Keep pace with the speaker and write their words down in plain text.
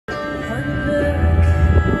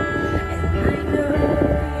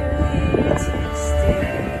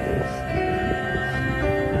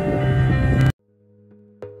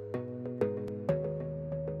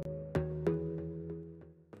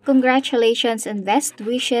Congratulations and best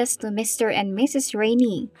wishes to Mr. and Mrs.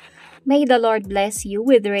 Rainey. May the Lord bless you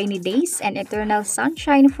with rainy days and eternal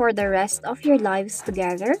sunshine for the rest of your lives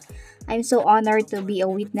together. I'm so honored to be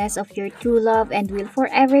a witness of your true love and will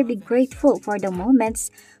forever be grateful for the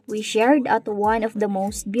moments we shared at one of the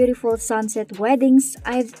most beautiful sunset weddings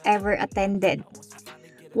I've ever attended.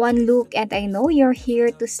 One look and I know you're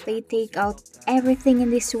here to stay. Take out everything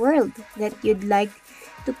in this world that you'd like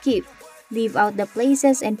to keep. Leave out the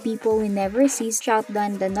places and people we never see. Shout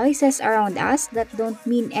down the noises around us that don't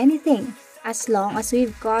mean anything. As long as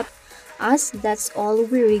we've got us, that's all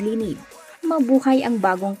we really need. Mabuhay ang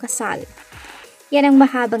bagong kasal. Yan ang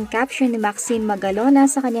mahabang caption ni Maxine Magalona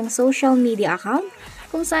sa kanyang social media account,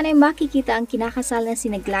 kung saan ay makikita ang kinakasal na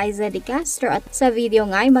sina Glaiza De Castro, at sa video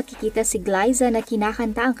nga ay makikita si Glaiza na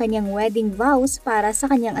kinakanta ang kanyang wedding vows para sa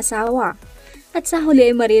kanyang asawa. At sa huli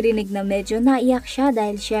ay maririnig na medyo naiyak siya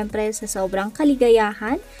dahil syempre sa sobrang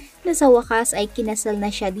kaligayahan na sa wakas ay kinasal na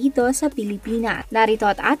siya dito sa Pilipinas. Narito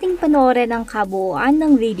at ating panoorin ang kabuuan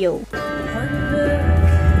ng video.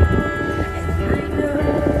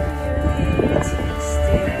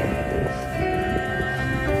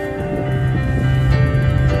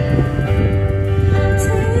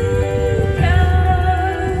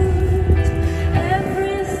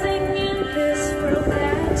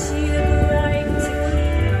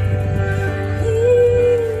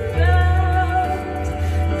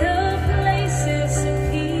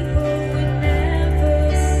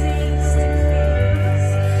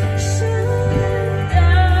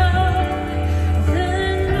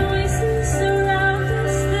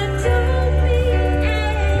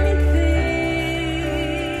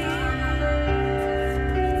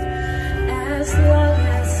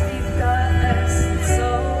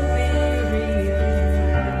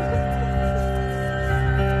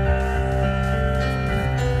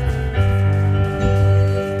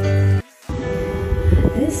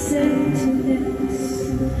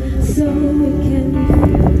 So we